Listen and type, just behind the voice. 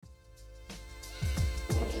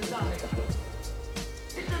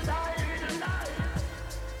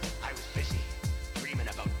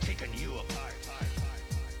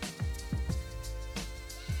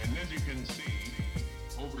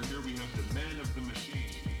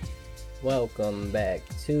Welcome back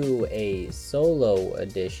to a solo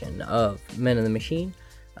edition of Men of the Machine.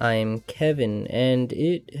 I'm Kevin, and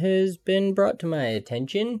it has been brought to my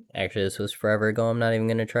attention, actually this was forever ago, I'm not even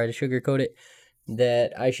going to try to sugarcoat it,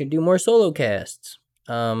 that I should do more solo casts.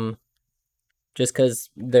 Just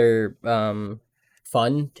because they're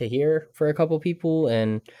fun to hear for a couple people,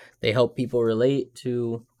 and they help people relate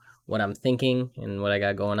to what I'm thinking and what I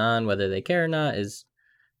got going on, whether they care or not is,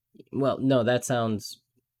 well, no, that sounds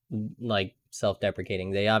like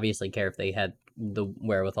self-deprecating. They obviously care if they had the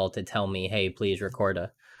wherewithal to tell me, hey, please record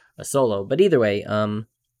a solo. But either way,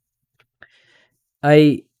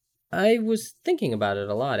 I was thinking about it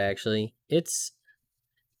a lot actually. It's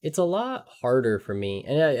a lot harder for me,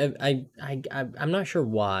 and I'm not sure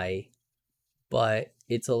why, but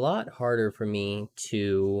it's a lot harder for me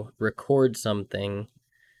to record something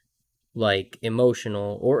like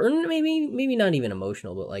emotional, or maybe not even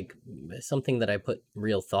emotional, but like something that I put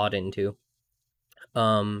real thought into,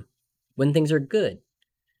 when things are good,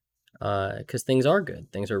 because things are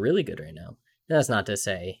good, things are really good right now. And that's not to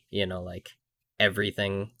say, like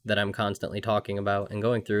everything that I'm constantly talking about and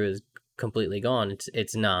going through is completely gone.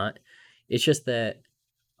 It's not. It's just that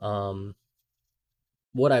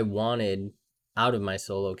what I wanted out of my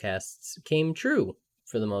solo casts came true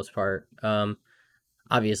for the most part.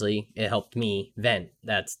 Obviously it helped me vent.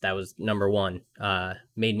 That was number one.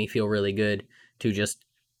 Made me feel really good to just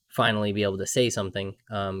finally be able to say something,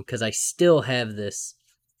 because I still have this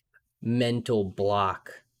mental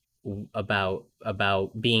block about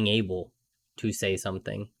being able to say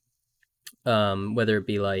something, whether it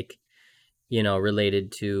be like,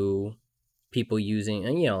 related to people using,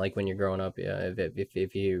 and like when you're growing up, yeah,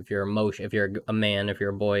 if you're emotion, if you're a man, if you're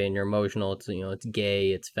a boy and you're emotional, it's, it's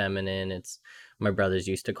gay, it's feminine, it's, my brothers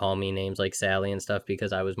used to call me names like Sally and stuff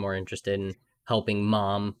because I was more interested in helping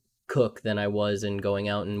mom cook than I was in going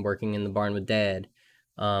out and working in the barn with dad.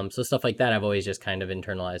 So stuff like that I've always just kind of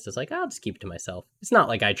internalized. It's like, I'll just keep it to myself. It's not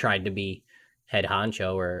like I tried to be head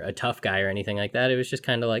honcho or a tough guy or anything like that. It was just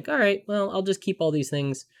kind of like, all right, well, I'll just keep all these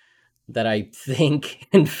things that I think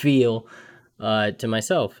and feel, to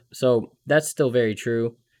myself. So that's still very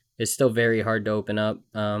true. It's still very hard to open up.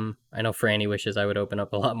 I know Franny wishes I would open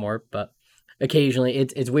up a lot more, but occasionally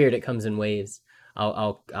it's weird. It comes in waves.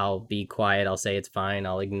 I'll be quiet. I'll say it's fine.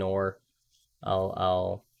 I'll ignore.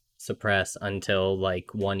 I'll suppress until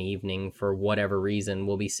like one evening, for whatever reason,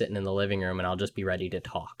 we'll be sitting in the living room and I'll just be ready to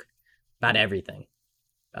talk about everything.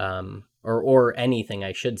 Or anything,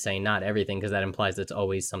 I should say, not everything, because that implies it's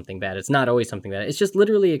always something bad. It's not always something bad. It's just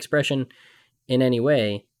literally expression in any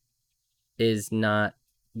way is not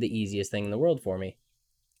the easiest thing in the world for me.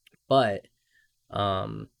 But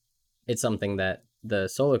it's something that the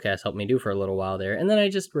solo cast helped me do for a little while there, and then I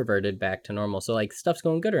just reverted back to normal. So like stuff's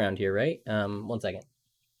going good around here, right? One second.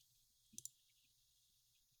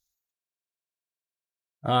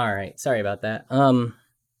 All right, sorry about that. But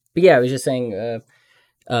yeah, I was just saying,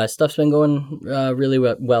 stuff's been going really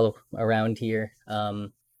well around here,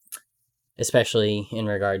 especially in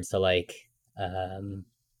regards to like,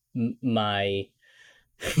 my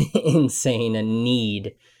insane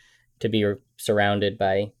need to be surrounded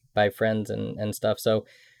by friends and stuff. So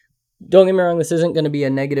don't get me wrong, this isn't going to be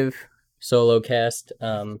a negative solo cast,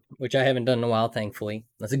 which I haven't done in a while, thankfully.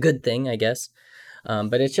 That's a good thing, I guess.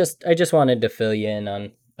 But it's just, I just wanted to fill you in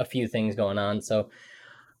on a few things going on. So,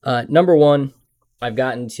 number one, I've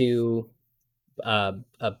gotten to I've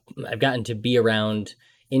gotten to be around,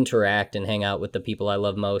 interact, and hang out with the people I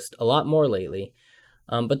love most a lot more lately.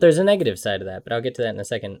 But there's a negative side of that, but I'll get to that in a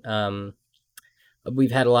second.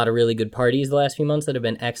 We've had a lot of really good parties the last few months that have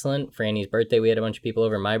been excellent. For Annie's birthday, we had a bunch of people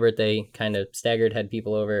over. My birthday kind of staggered, had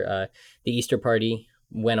people over. The Easter party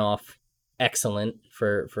went off excellent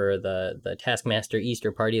for the Taskmaster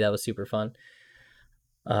Easter party. That was super fun.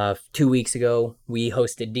 2 weeks ago, we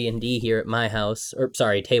hosted D&D here at my house, or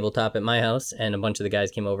sorry, tabletop at my house, and a bunch of the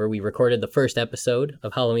guys came over. We recorded the first episode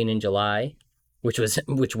of Halloween in July, which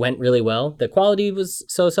went really well. The quality was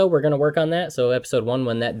so. We're gonna work on that. So episode 1,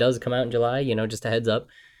 when that does come out in July, just a heads up,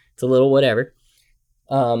 it's a little whatever.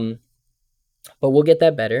 But we'll get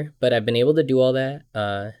that better. But I've been able to do all that.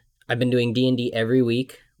 I've been doing D&D every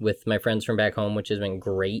week with my friends from back home, which has been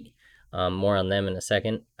great. More on them in a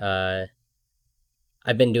second.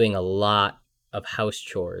 I've been doing a lot of house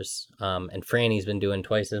chores, and Franny's been doing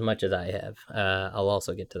twice as much as I have. I'll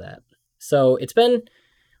also get to that. So it's been,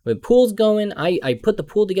 with pool's going, I put the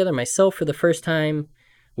pool together myself for the first time,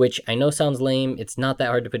 which I know sounds lame. It's not that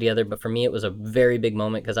hard to put together, but for me it was a very big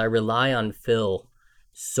moment because I rely on Phil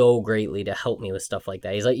so greatly to help me with stuff like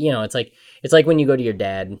that. He's like, it's like when you go to your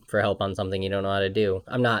dad for help on something you don't know how to do.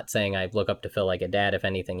 I'm not saying I look up to Phil like a dad. If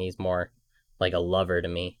anything, he's more like a lover to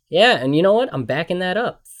me. Yeah, and you know what? I'm backing that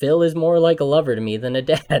up. Phil is more like a lover to me than a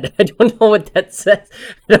dad. I don't know what that says.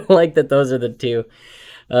 I don't like that those are the two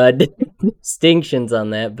distinctions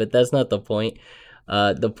on that, but that's not the point.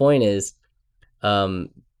 The point is, um,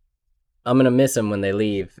 I'm gonna miss them when they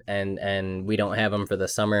leave, and we don't have them for the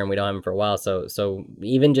summer, and we don't have them for a while. So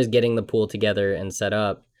even just getting the pool together and set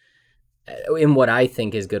up in what I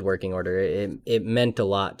think is good working order, it meant a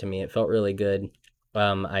lot to me. It felt really good.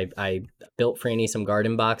 I built Franny some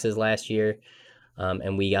garden boxes last year,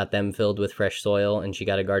 and we got them filled with fresh soil, and she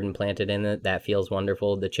got a garden planted in it. That feels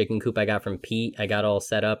wonderful. The chicken coop I got from Pete, I got all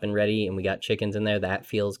set up and ready, and we got chickens in there. That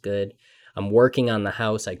feels good. I'm working on the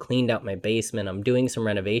house. I cleaned out my basement. I'm doing some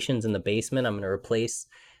renovations in the basement. I'm going to replace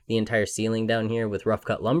the entire ceiling down here with rough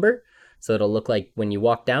cut lumber. So it'll look like when you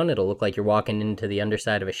walk down, it'll look like you're walking into the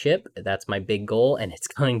underside of a ship. That's my big goal, and it's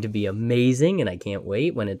going to be amazing, and I can't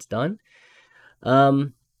wait when it's done.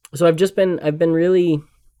 Um, so I've been really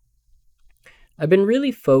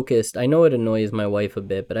focused. I know it annoys my wife a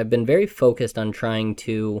bit, but I've been very focused on trying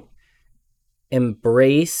to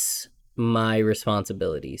embrace my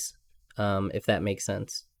responsibilities, if that makes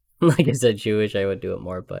sense. Like I said, she wish I would do it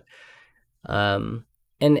more, but um,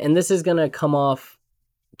 and this is gonna come off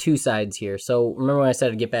two sides here. So remember when I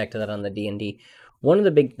said I'd get back to that on the D&D? One of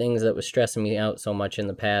the big things that was stressing me out so much in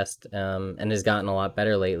the past, and has gotten a lot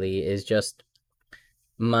better lately, is just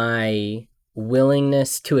my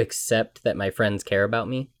willingness to accept that my friends care about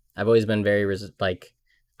me. I've always been very like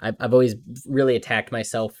I've always really attacked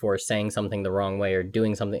myself for saying something the wrong way or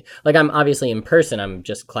doing something. Like, I'm obviously in person, I'm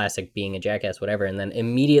just classic being a jackass, whatever. And then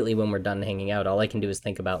immediately when we're done hanging out, all I can do is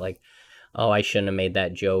think about, like, oh, I shouldn't have made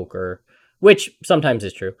that joke, or which sometimes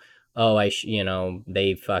is true. Oh, they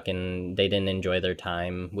didn't enjoy their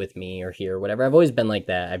time with me or here or whatever. I've always been like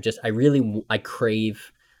that. I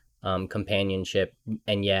crave companionship,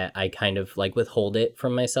 and yet I kind of like withhold it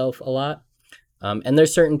from myself a lot. And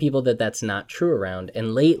there's certain people that's not true around.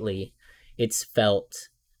 And lately, it's felt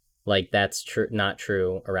like that's not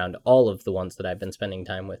true around all of the ones that I've been spending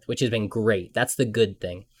time with, which has been great. That's the good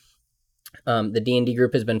thing. The D&D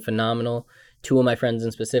group has been phenomenal. Two of my friends,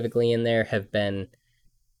 and specifically in there, have been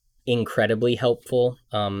incredibly helpful.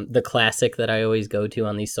 The classic that I always go to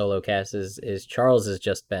on these solo casts is Charles has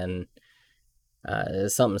just been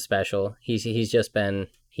something special. He's just been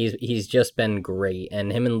great,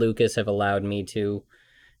 and him and Lucas have allowed me to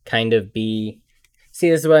kind of be. See,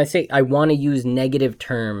 this is what I say. I want to use negative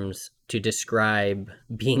terms to describe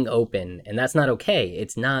being open, and that's not okay.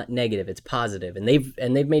 It's not negative. It's positive, and they've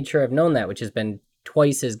made sure I've known that, which has been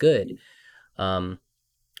twice as good. Um,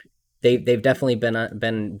 they've definitely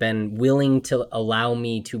been willing to allow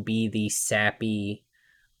me to be the sappy,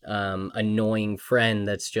 annoying friend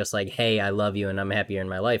that's just like, hey, I love you and I'm happier in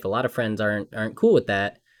my life. A lot of friends aren't cool with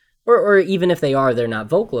that, or even if they are, they're not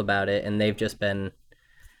vocal about it, and they've been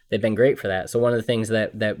great for that. So one of the things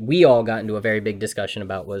that we all got into a very big discussion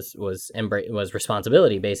about was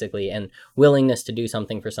responsibility, basically, and willingness to do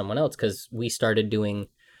something for someone else, because we started doing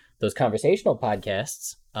those conversational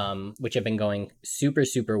podcasts, which have been going super,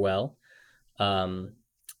 super well, and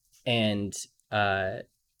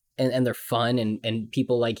they're fun, and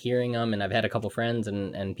people like hearing them, and I've had a couple friends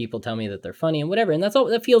and people tell me that they're funny and whatever, and that's all.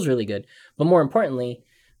 That feels really good. But more importantly,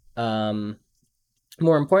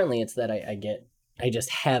 it's that I just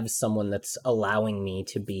have someone that's allowing me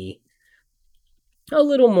to be a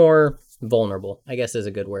little more vulnerable, I guess is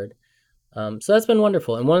a good word. So that's been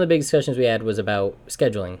wonderful. And one of the big discussions we had was about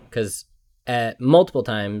scheduling, because at multiple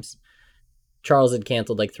times, Charles had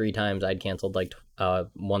canceled like 3 times, I'd canceled like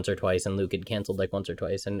once or twice, and Luke had canceled like once or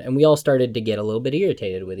twice. And we all started to get a little bit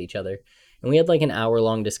irritated with each other. And we had like an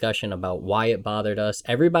hour-long discussion about why it bothered us.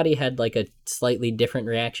 Everybody had like a slightly different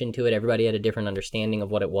reaction to it. Everybody had a different understanding of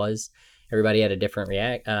what it was. Everybody had a different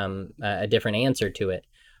a different answer to it.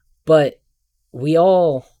 But we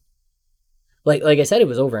all, like I said, it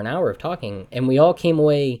was over an hour of talking, and we all came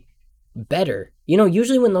away better. You know,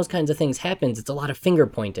 usually when those kinds of things happens, it's a lot of finger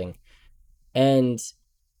pointing. And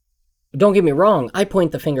don't get me wrong, I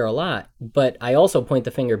point the finger a lot, but I also point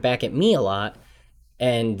the finger back at me a lot,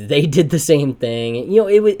 and they did the same thing. You know,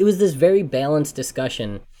 it was this very balanced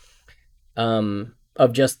discussion,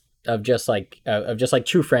 of just like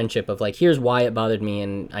true friendship, of like, here's why it bothered me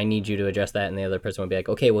and I need you to address that, and the other person would be like,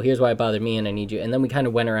 okay, well, here's why it bothered me and I need you. And then we kind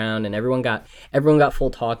of went around, and everyone got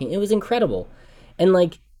full talking. It was incredible. And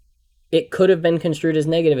like, it could have been construed as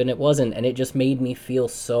negative, and it wasn't, and it just made me feel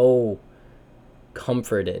so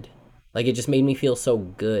comforted. Like, it just made me feel so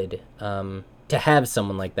good, to to have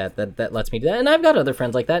someone like that lets me do that. And I've got other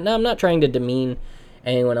friends like that. Now, I'm not trying to demean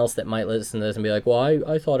anyone else that might listen to this and be like, well,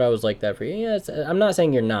 I thought I was like that for you. Yeah, I'm not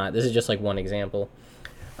saying you're not. This is just like one example.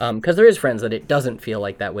 Because there is friends that it doesn't feel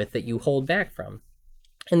like that with, that you hold back from.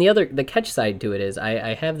 And the catch side to it is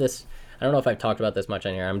I have this, I don't know if I've talked about this much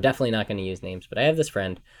on here. I'm definitely not going to use names, but I have this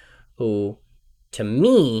friend who, to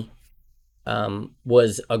me,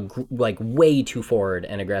 was like way too forward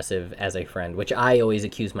and aggressive as a friend, which I always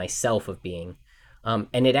accuse myself of being.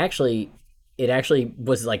 And it actually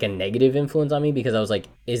was like a negative influence on me, because I was like,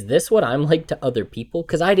 is this what I'm like to other people?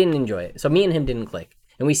 Because I didn't enjoy it. So me and him didn't click,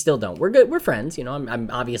 and we still don't. We're good. We're friends. I'm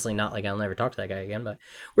obviously not like I'll never talk to that guy again, but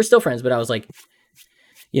we're still friends. But I was like,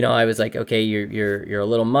 I was like, okay, you're a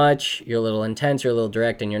little much, you're a little intense, you're a little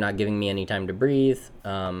direct, and you're not giving me any time to breathe,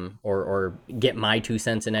 or get my 2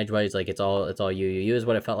 cents in edgewise. Like, it's all you is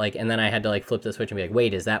what it felt like. And then I had to like flip the switch and be like,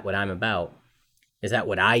 wait, is that what I'm about? Is that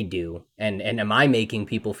what I do? And am I making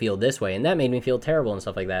people feel this way? And that made me feel terrible and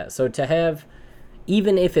stuff like that. So to have,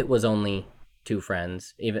 even if it was only two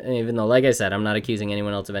friends, even though, like I said, I'm not accusing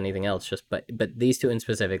anyone else of anything else, but these two in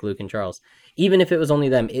specific, Luke and Charles, even if it was only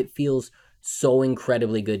them, it feels so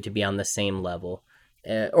incredibly good to be on the same level,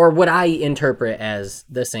 or what I interpret as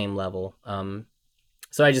the same level.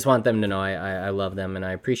 So I just want them to know I love them and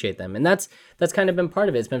I appreciate them. And that's kind of been part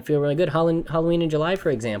of it. It's been feeling really good. Halloween in July,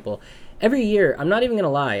 for example. Every year, I'm not even going to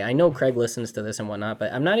lie. I know Craig listens to this and whatnot,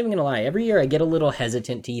 but I'm not even going to lie. Every year I get a little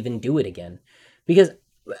hesitant to even do it again, because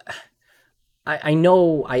I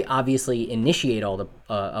know I obviously initiate a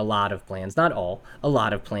lot of plans, not all, a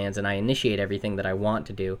lot of plans, and I initiate everything that I want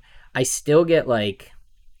to do. I still get like,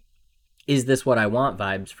 is this what I want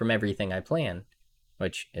vibes from everything I plan,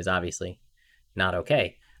 which is obviously not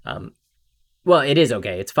okay. Well, it is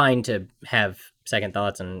okay. It's fine to have second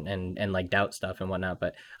thoughts and like doubt stuff and whatnot,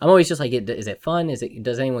 but I'm always just like, is it fun?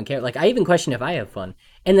 Does anyone care? Like, I even question if I have fun.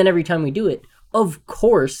 And then every time we do it, of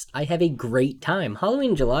course, I have a great time.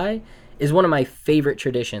 Halloween in July is one of my favorite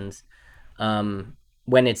traditions,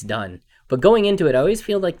 when it's done. But going into it, I always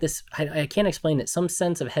feel like this, I can't explain it, some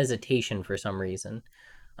sense of hesitation for some reason.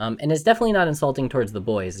 And it's definitely not insulting towards the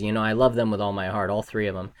boys. I love them with all my heart, all three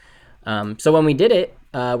of them. So when we did it,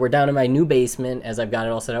 we're down in my new basement as I've got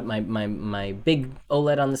it all set up, my big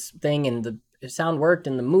OLED on this thing, and the sound worked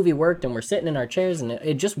and the movie worked, and we're sitting in our chairs, and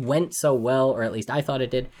it just went so well, or at least I thought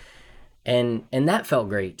it did. And that felt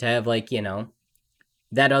great to have, like,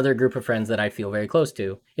 that other group of friends that I feel very close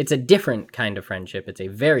to. It's a different kind of friendship. It's a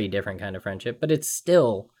very different kind of friendship, but it's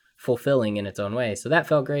still fulfilling in its own way. So that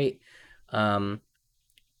felt great. And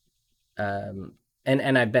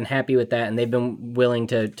I've been happy with that, and they've been willing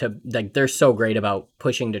to like, they're so great about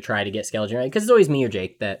pushing to try to get Skeleton right, because it's always me or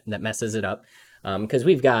Jake that messes it up, because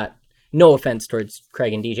we've got, no offense towards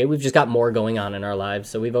Craig and DJ, we've just got more going on in our lives,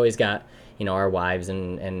 so we've always got, our wives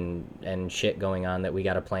and shit going on that we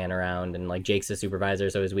got to plan around, and like, Jake's the supervisor,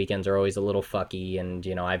 so his weekends are always a little fucky, and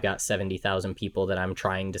I've got 70,000 people that I'm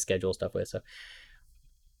trying to schedule stuff with, so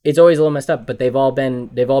it's always a little messed up. But they've all been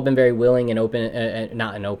very willing and open,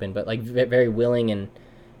 not an open, but like very willing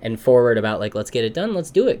and forward about, like, let's get it done, let's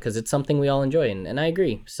do it, because it's something we all enjoy, and I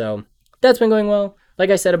agree. So that's been going well. Like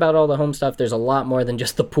I said about all the home stuff, there's a lot more than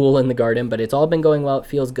just the pool and the garden, but it's all been going well. It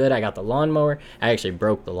feels good. I got the lawnmower. I actually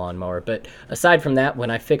broke the lawnmower, but aside from that, when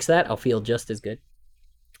I fix that, I'll feel just as good.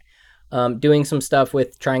 Doing some stuff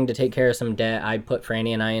with trying to take care of some debt. I put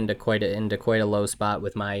Franny and I into quite a low spot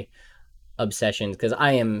with my obsessions, because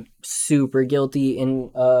I am super guilty in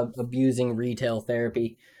abusing retail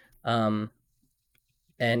therapy, and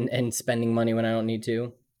spending money when I don't need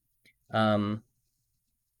to.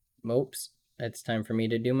 Oops, it's time for me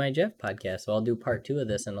to do my Jeff podcast, so I'll do part 2 of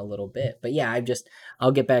this in a little bit. But yeah,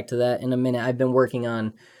 I'll get back to that in a minute. I've been working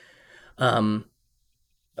on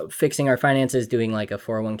fixing our finances, doing like a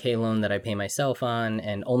 401k loan that I pay myself on,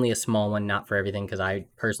 and only a small one, not for everything, because I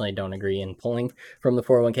personally don't agree in pulling from the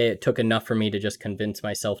 401k. It took enough for me to just convince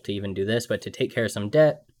myself to even do this, but to take care of some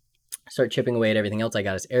debt, start chipping away at everything else. I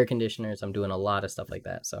got us air conditioners. I'm doing a lot of stuff like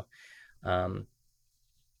that. So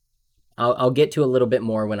I'll get to a little bit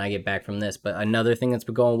more when I get back from this. But another thing that's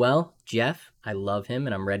been going well, Jeff, I love him,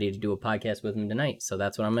 and I'm ready to do a podcast with him tonight. So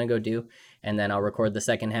that's what I'm going to go do, and then I'll record the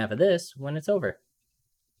second half of this when it's over.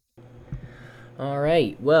 All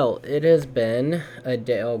right, well, it has been a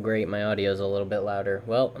day. Oh, great, my audio's a little bit louder.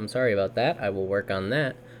 Well, I'm sorry about that. I will work on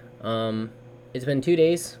that. It's been 2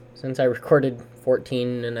 days since I recorded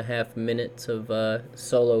 14 and a half minutes of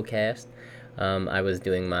solo cast. I was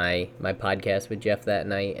doing my podcast with Jeff that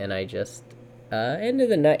night, and I just, end of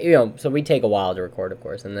the night, so we take a while to record, of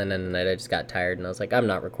course, and then in the night I just got tired, and I was like, I'm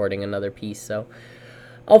not recording another piece, so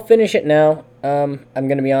I'll finish it now. I'm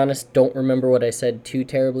gonna be honest, don't remember what I said too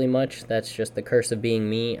terribly much. That's just the curse of being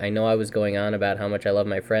me. I know I was going on about how much I love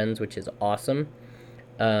my friends, which is awesome.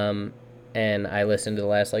 Um, and I listened to the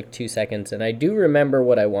last like 2 seconds, and I do remember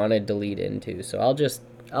what I wanted to lead into. So I'll just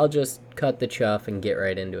cut the chuff and get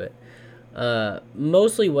right into it.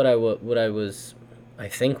 Mostly I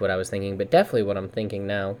think what I was thinking, but definitely what I'm thinking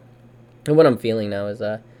now, and what I'm feeling now is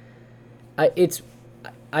I it's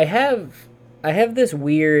I have I have this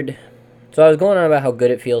weird. So I was going on about how good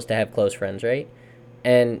it feels to have close friends, right?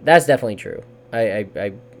 And that's definitely true.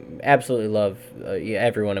 I absolutely love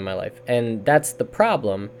everyone in my life, and that's the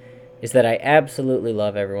problem, is that I absolutely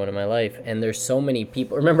love everyone in my life, and there's so many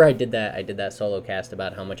people. Remember, I did that solo cast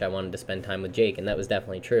about how much I wanted to spend time with Jake, and that was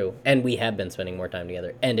definitely true. And we have been spending more time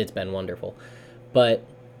together, and it's been wonderful. But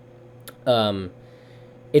um,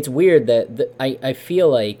 it's weird that I feel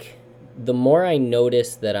like the more I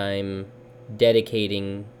notice that I'm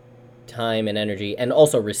dedicating time and energy, and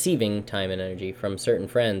also receiving time and energy from certain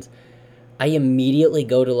friends, I immediately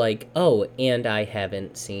go to like, oh, and I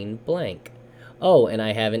haven't seen blank. Oh, and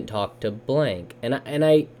I haven't talked to blank. And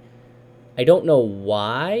I don't know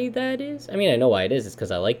why that is. I mean, I know why it is. It's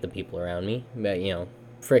because I like the people around me. But,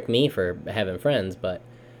 frick me for having friends. But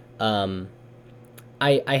um,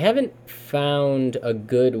 I haven't found a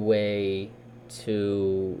good way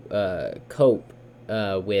to cope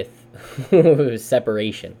with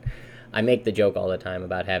separation. I make the joke all the time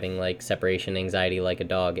about having like separation anxiety like a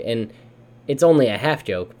dog, and it's only a half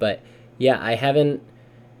joke, but yeah, I haven't.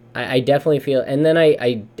 I definitely feel, and then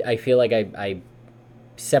I feel like I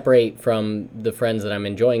separate from the friends that I'm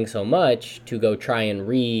enjoying so much to go try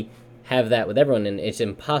and have that with everyone, and it's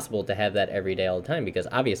impossible to have that every day all the time, because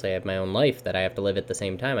obviously I have my own life that I have to live at the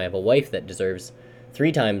same time. I have a wife that deserves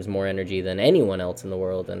 3 times more energy than anyone else in the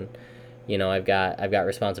world, and I've got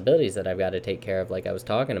responsibilities that I've got to take care of, like I was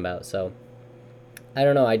talking about. So I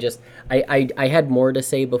don't know. I had more to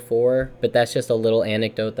say before, but that's just a little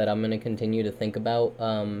anecdote that I'm going to continue to think about,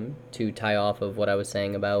 to tie off of what I was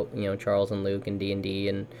saying about Charles and Luke and D&D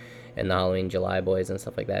and the Halloween July Boys and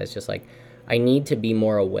stuff like that. It's just like I need to be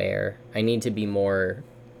more aware. I need to be more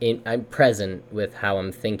I'm present with how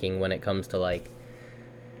I'm thinking when it comes to like,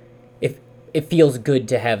 if it feels good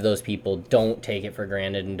to have those people, don't take it for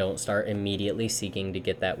granted and don't start immediately seeking to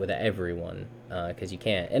get that with everyone, because you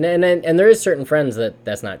can't. And there is certain friends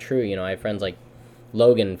that's not true. I have friends like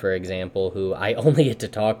Logan, for example, who I only get to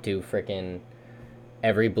talk to freaking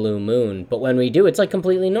every blue moon. But when we do, it's like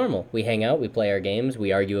completely normal. We hang out, we play our games,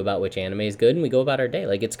 we argue about which anime is good, and we go about our day.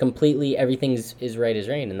 Like, it's completely, everything's is right as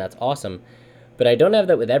rain, and that's awesome. But I don't have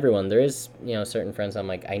that with everyone. There is, certain friends I'm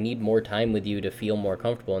like, I need more time with you to feel more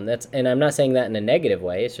comfortable. And I'm not saying that in a negative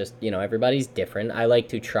way. It's just, everybody's different. I like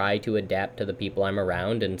to try to adapt to the people I'm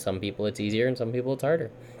around, and some people it's easier and some people it's harder.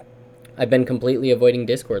 I've been completely avoiding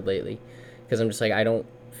Discord lately because I'm just like, I don't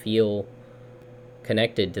feel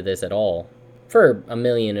connected to this at all. For a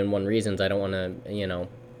million and one reasons. I don't want to,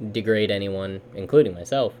 degrade anyone, including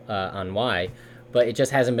myself, on why, but it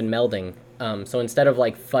just hasn't been melding. So instead of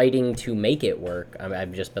like fighting to make it work,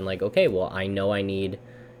 I've just been like, okay, well, I know I need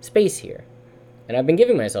space here. And I've been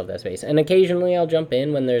giving myself that space. And occasionally I'll jump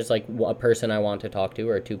in when there's like a person I want to talk to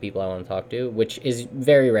or 2 people I want to talk to, which is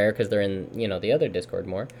very rare because they're in, the other Discord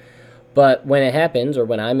more. But when it happens, or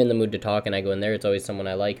when I'm in the mood to talk and I go in there, it's always someone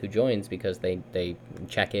I like who joins because they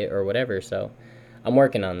check it or whatever. So I'm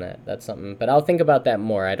working on that. That's something. But I'll think about that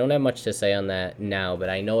more. I don't have much to say on that now, but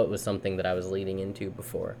I know it was something that I was leading into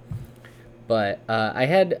before. But I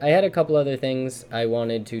had a couple other things I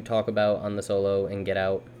wanted to talk about on the solo and get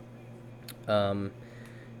out. Um,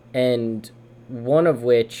 and one of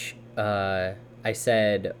which I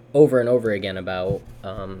said over and over again about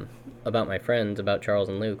my friends, about Charles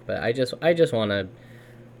and Luke. But I just want to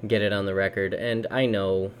get it on the record, and I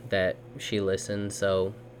know that she listens.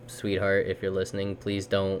 So, sweetheart, if you're listening, please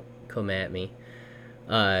don't come at me.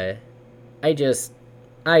 Uh, I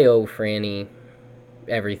owe Franny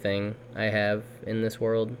everything I have in this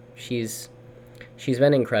world. She's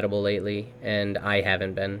been incredible lately, and I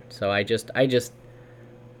haven't been. So I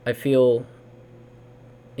feel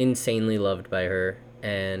insanely loved by her,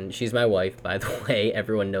 and she's my wife, by the way.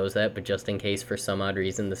 Everyone knows that, but just in case for some odd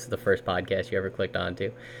reason this is the first podcast you ever clicked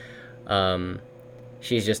onto. Um,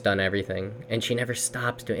 she's just done everything, and she never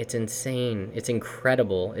stops doing. It's insane. It's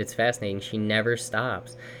incredible. It's fascinating. She never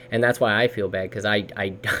stops, and that's why I feel bad because I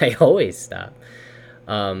always stop.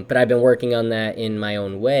 But I've been working on that in my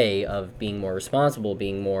own way of being more responsible,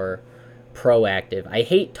 being more proactive. I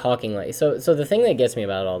hate talking like so. So the thing that gets me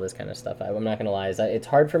about all this kind of stuff, I'm not gonna lie, is that it's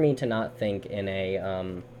hard for me to not think in a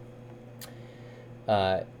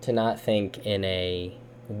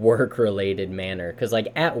work related manner, because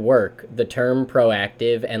like at work the term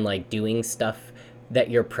proactive and like doing stuff that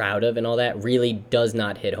you're proud of and all that really does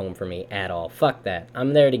not hit home for me at all. Fuck that.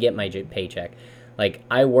 I'm there to get my paycheck. Like,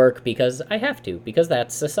 I work because I have to, because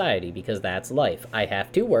that's society, because that's life. I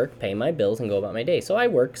have to work, pay my bills, and go about my day. So I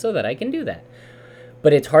work so that I can do that.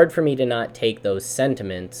 But it's hard for me to not take those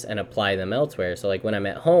sentiments and apply them elsewhere. So like when I'm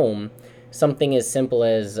at home, something as simple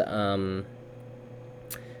as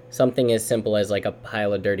like a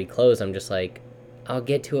pile of dirty clothes, I'm just like, I'll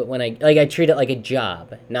get to it when I treat it like a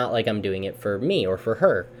job, not like I'm doing it for me or for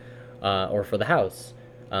her, or for the house.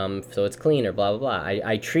 So it's clean or blah blah blah.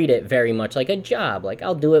 I treat it very much like a job. Like,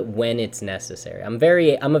 I'll do it when it's necessary. I'm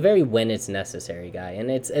a very when it's necessary guy, and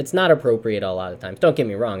it's not appropriate a lot of times. Don't get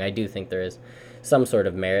me wrong. I do think there is some sort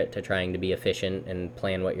of merit to trying to be efficient and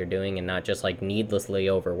plan what you're doing and not just like needlessly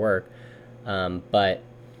overwork. But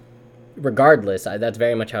regardless, that's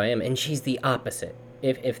very much how I am. And she's the opposite.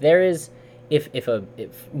 I'll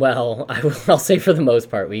say for the most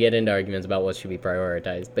part, we get into arguments about what should be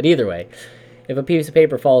prioritized. But either way, if a piece of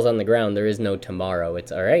paper falls on the ground, there is no tomorrow.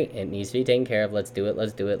 It's all right. It needs to be taken care of. Let's do it.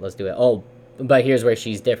 Let's do it. Let's do it. Oh, but here's where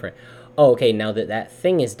she's different. Oh, okay. Now that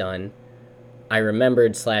thing is done, I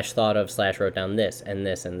remembered / thought of / wrote down this and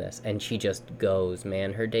this and this. And she just goes,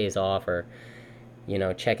 man, her day's off, or,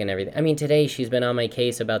 checking everything. I mean, today she's been on my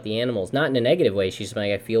case about the animals, not in a negative way. She's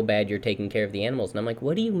like, I feel bad you're taking care of the animals. And I'm like,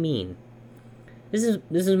 what do you mean? This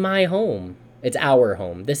is my home. It's our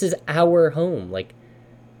home. This is our home. Like,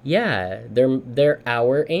 yeah, they're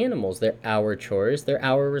our animals. They're our chores. They're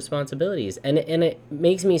our responsibilities. And it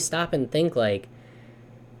makes me stop and think, like,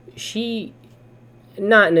 she,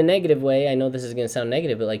 not in a negative way, I know this is going to sound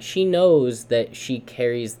negative, but like, she knows that she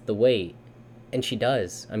carries the weight, and she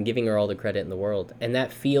does. I'm giving her all the credit in the world, and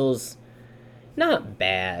that feels not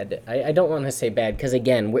bad. I don't want to say bad, because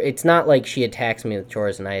again, it's not like she attacks me with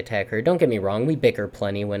chores and I attack her. Don't get me wrong, we bicker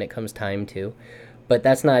plenty when it comes time to, but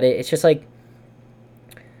that's not it. It's just like,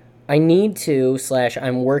 I need to /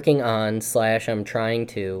 I'm working on / I'm trying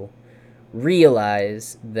to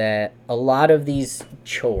realize that a lot of these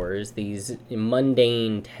chores, these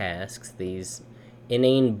mundane tasks, these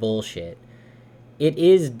inane bullshit, it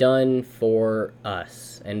is done for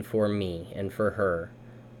us and for me and for her.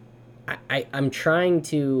 I'm trying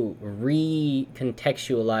to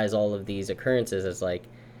recontextualize all of these occurrences as like,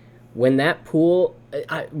 when that pool,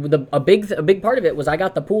 a big part of it was I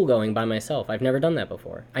got the pool going by myself. I've never done that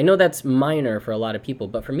before. I know that's minor for a lot of people,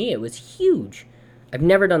 but for me it was huge. I've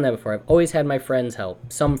never done that before. I've always had my friends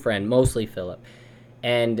help, some friend, mostly Philip.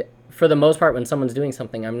 And for the most part, when someone's doing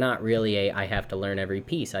something, I'm not really I have to learn every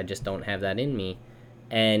piece. I just don't have that in me.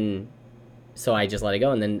 And so I just let it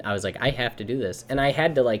go, and then I was like, I have to do this. And I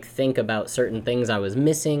had to like think about certain things I was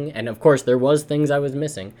missing, and of course there was things I was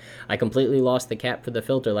missing. I completely lost the cap for the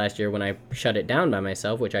filter last year when I shut it down by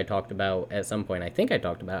myself, which I talked about at some point. I think I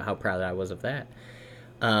talked about how proud I was of that.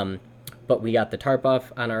 But we got the tarp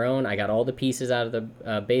off on our own. I got all the pieces out of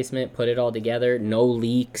the basement, put it all together, no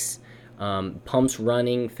leaks, pumps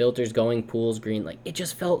running, filters going, pools green. Like, it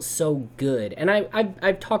just felt so good. And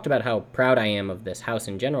I've talked about how proud I am of this house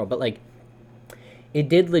in general, but like, it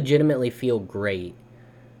did legitimately feel great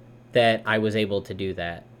that I was able to do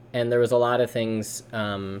that. And there was a lot of things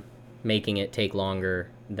making it take longer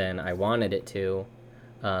than I wanted it to.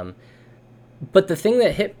 But the thing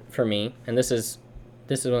that hit for me, and this is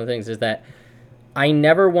one of the things, is that I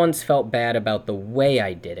never once felt bad about the way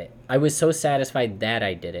I did it. I was so satisfied that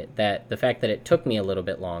I did it, that the fact that it took me a little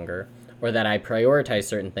bit longer, or that I prioritized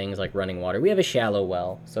certain things like running water. We have a shallow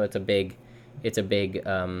well, so it's a big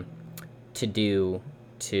to do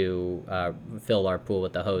to fill our pool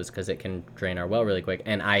with the hose, because it can drain our well really quick,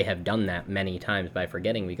 and I have done that many times by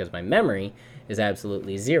forgetting, because my memory is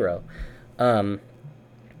absolutely zero. But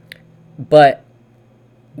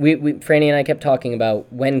we Franny and I kept talking about,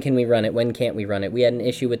 when can we run it, when can't we run it. We had an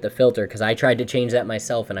issue with the filter, because I tried to change that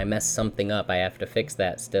myself and I messed something up. I have to fix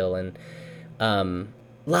that still, and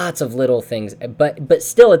lots of little things, but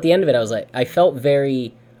still at the end of it, I was like, I felt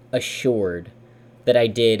very assured that I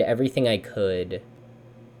did everything I could,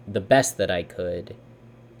 the best that I could,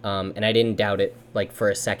 and I didn't doubt it like for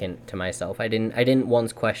a second to myself. I didn't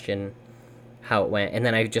once question how it went, and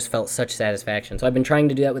then I just felt such satisfaction. So I've been trying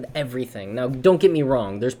to do that with everything. Now, don't get me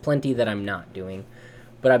wrong, there's plenty that I'm not doing,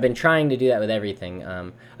 but I've been trying to do that with everything.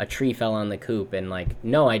 A tree fell on the coop, and like,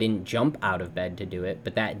 no, I didn't jump out of bed to do it,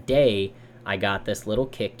 but that day I got this little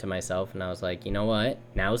kick to myself, and I was like, you know what,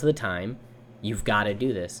 now's the time. You've got to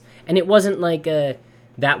do this. And it wasn't like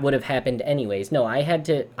that would have happened anyways. No, I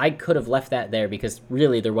could have left that there, because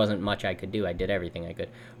really there wasn't much I could do. I did everything I could.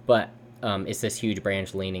 But it's this huge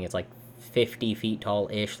branch leaning. It's like 50 feet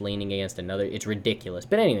tall-ish leaning against another. It's ridiculous.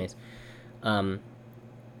 But anyways,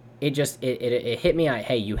 it hit me out,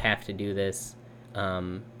 hey, you have to do this.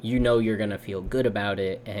 You know you're going to feel good about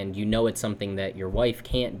it, and you know it's something that your wife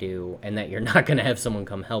can't do and that you're not going to have someone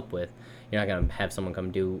come help with. You're not going to have someone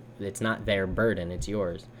come do. It's not their burden, it's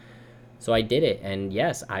yours. So I did it, and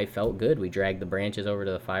yes, I felt good. We dragged the branches over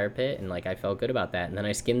to the fire pit, and like I felt good about that. And then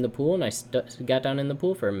I skimmed the pool, and I got down in the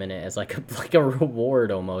pool for a minute as like a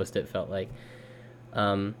reward almost. It felt like,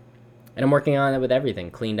 and I'm working on it with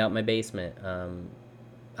everything. Cleaned out my basement.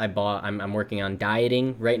 I'm working on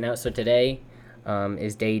dieting right now. So today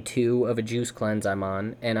is day 2 of a juice cleanse I'm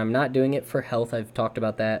on, and I'm not doing it for health. I've talked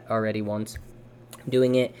about that already once. I'm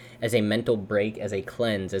doing it as a mental break, as a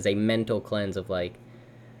cleanse, as a mental cleanse of like,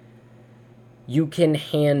 you can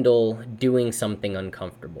handle doing something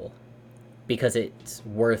uncomfortable because it's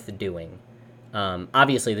worth doing.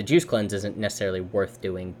 Obviously, the juice cleanse isn't necessarily worth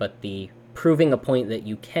doing, but the proving a point that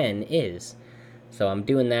you can is. So I'm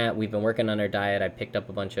doing that. We've been working on our diet. I picked up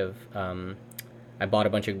a bunch of, I bought a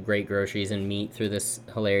bunch of great groceries and meat through this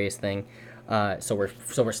hilarious thing. So we're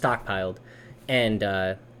stockpiled, and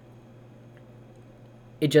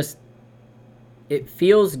it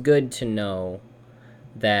feels good to know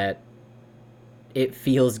that it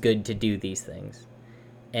feels good to do these things.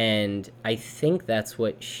 And I think that's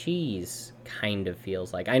what she's kind of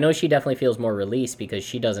feels like. I know she definitely feels more released because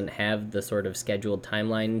she doesn't have the sort of scheduled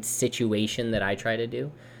timeline situation that I try to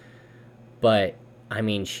do. But I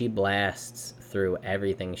mean, she blasts through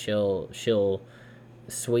everything. She'll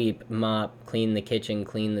sweep, mop, clean the kitchen,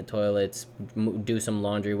 clean the toilets, do some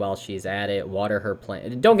laundry while she's at it, water her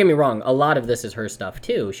plant. Don't get me wrong, a lot of this is her stuff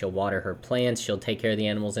too. She'll water her plants, she'll take care of the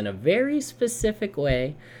animals in a very specific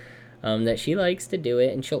way that she likes to do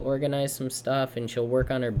it, and she'll organize some stuff, and she'll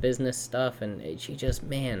work on her business stuff, and she just,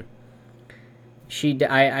 man,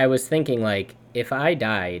 I was thinking, like, if I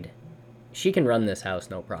died, she can run this house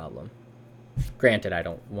no problem. Granted, I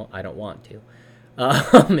don't want to.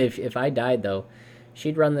 If I died, though,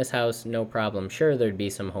 she'd run this house no problem. Sure, there'd be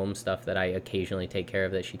some home stuff that I occasionally take care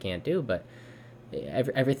of that she can't do, but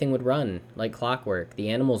everything would run like clockwork. The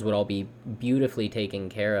animals would all be beautifully taken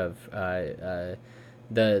care of.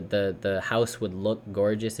 The house would look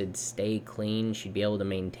gorgeous. It'd stay clean. She'd be able to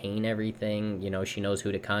maintain everything. You know, she knows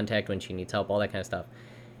who to contact when she needs help, all that kind of stuff.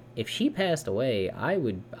 If she passed away, I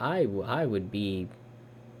would be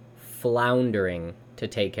floundering to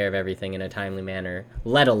take care of everything in a timely manner,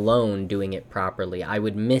 let alone doing it properly. I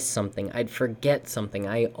would miss something. I'd forget something.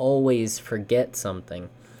 I always forget something.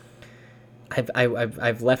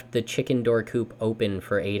 I've left the chicken door coop open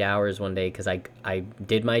for 8 hours one day because I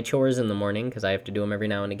did my chores in the morning because I have to do them every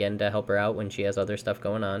now and again to help her out when she has other stuff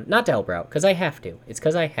going on. Not to help her out, because I have to. It's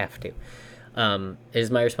because I have to. It is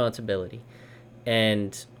my responsibility.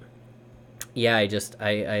 And yeah,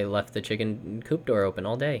 I left the chicken coop door open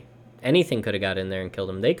all day. Anything could have got in there and killed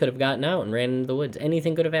them. They could have gotten out and ran into the woods.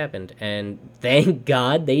 Anything could have happened. And thank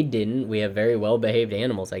God they didn't. We have very well-behaved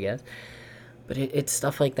animals, I guess. But it's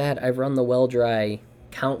stuff like that. I've run the well dry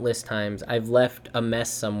countless times. I've left a mess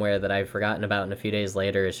somewhere that I've forgotten about, and a few days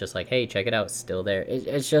later it's just like, hey, check it out, it's still there.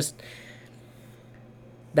 It's just,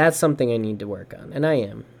 that's something I need to work on, and I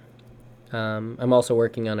am. I'm also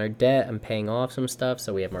working on our debt. I'm paying off some stuff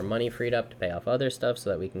so we have more money freed up to pay off other stuff so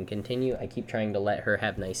that we can continue. I keep trying to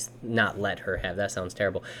not let her have, that sounds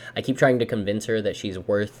terrible. I keep trying to convince her that she's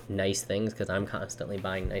worth nice things because I'm constantly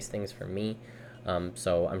buying nice things for me.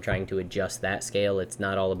 So I'm trying to adjust that scale. It's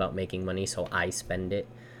not all about making money, so I spend it.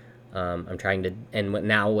 I'm trying to, and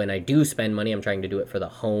now when I do spend money, I'm trying to do it for the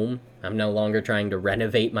home. I'm no longer trying to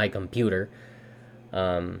renovate my computer.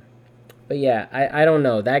 But yeah, I don't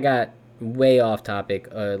know. That got way off topic,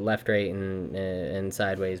 left, right, and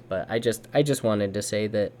sideways. But I just wanted to say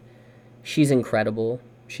that she's incredible.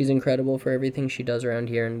 She's incredible for everything she does around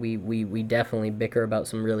here, and we definitely bicker about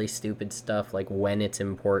some really stupid stuff, like when it's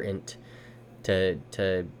important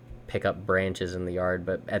to pick up branches in the yard.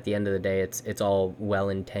 But at the end of the day, it's all well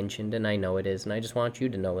intentioned, and I know it is, and I just want you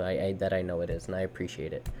to know that I know it is, and I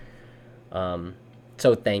appreciate it.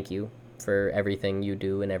 So thank you for everything you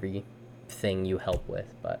do and everything you help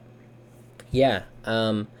with. But yeah,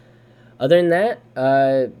 other than that,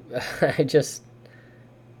 I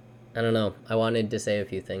don't know. I wanted to say a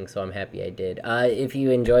few things, so I'm happy I did. If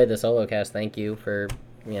you enjoy the solo cast, thank you for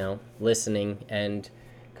listening and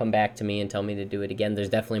come back to me and tell me to do it again. There's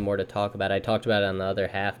definitely more to talk about. I talked about it on the other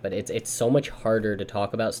half, but it's so much harder to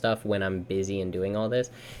talk about stuff when I'm busy and doing all this.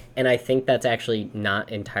 And I think that's actually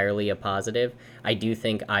not entirely a positive. I do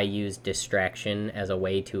think I use distraction as a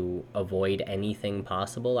way to avoid anything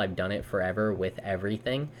possible. I've done it forever with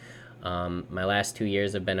everything. My last 2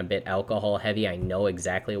 years have been a bit alcohol heavy. I know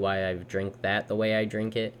exactly why I've drank that the way I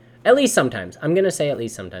drink it. At least sometimes. I'm going to say at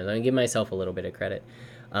least sometimes. I'm going to give myself a little bit of credit.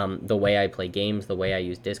 The way I play games, the way I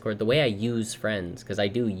use Discord, the way I use friends, because I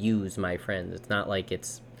do use my friends. It's not like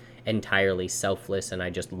it's entirely selfless and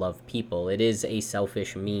I just love people. It is a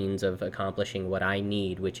selfish means of accomplishing what I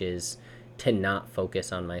need, which is to not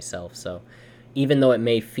focus on myself. So even though it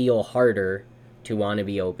may feel harder to want to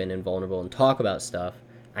be open and vulnerable and talk about stuff,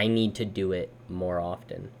 I need to do it more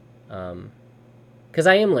often. Because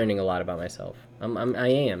I am learning a lot about myself. I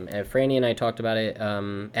am. Franny and I talked about it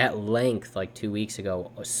at length like 2 weeks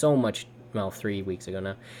ago. So much, well, 3 weeks ago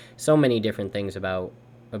now. So many different things about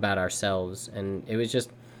ourselves, and it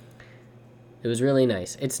was really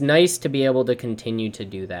nice. It's nice to be able to continue to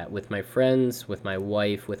do that with my friends, with my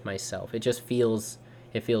wife, with myself. It feels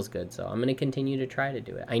good. So I'm going to continue to try to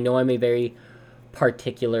do it. I know I'm a very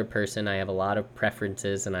particular person. I have a lot of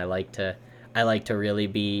preferences, and I like to really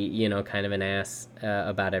be, kind of an ass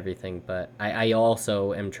about everything. But I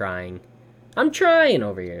also am trying. I'm trying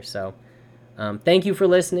over here. So thank you for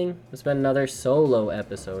listening. It's been another solo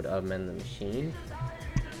episode of Men the Machine,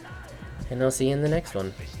 and I'll see you in the next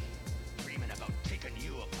one.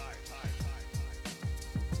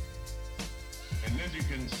 And as you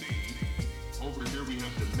can see, over here we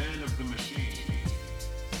have the Man of the Machine.